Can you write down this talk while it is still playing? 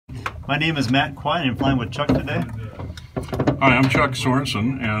My name is Matt Quine. I'm flying with Chuck today. Hi, I'm Chuck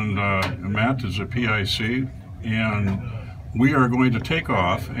Sorensen, and Matt is a PIC, and we are going to take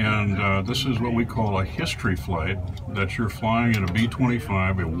off, and this is what we call a history flight, that you're flying in a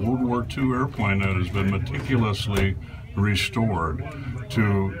B-25, a World War II airplane that has been meticulously restored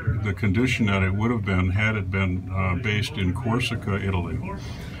to the condition that it would have been had it been based in Corsica, Italy.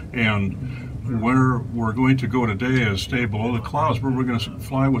 And where we're going to go today is stay below the clouds, where we're going to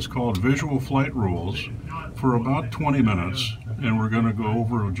fly what's called visual flight rules for about 20 minutes, and we're going to go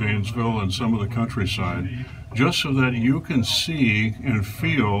over Janesville and some of the countryside, just so that you can see and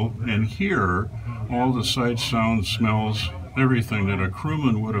feel and hear all the sights, sounds, smells, everything that a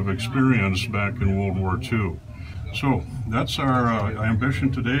crewman would have experienced back in World War II. So that's our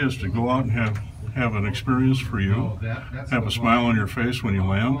ambition today, is to go out and have an experience for you, have a smile on your face when you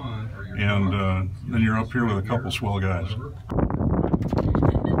land, and then you're up here with a couple swell guys.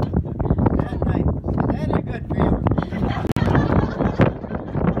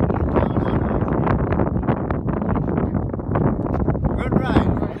 Good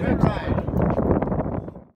ride, good ride.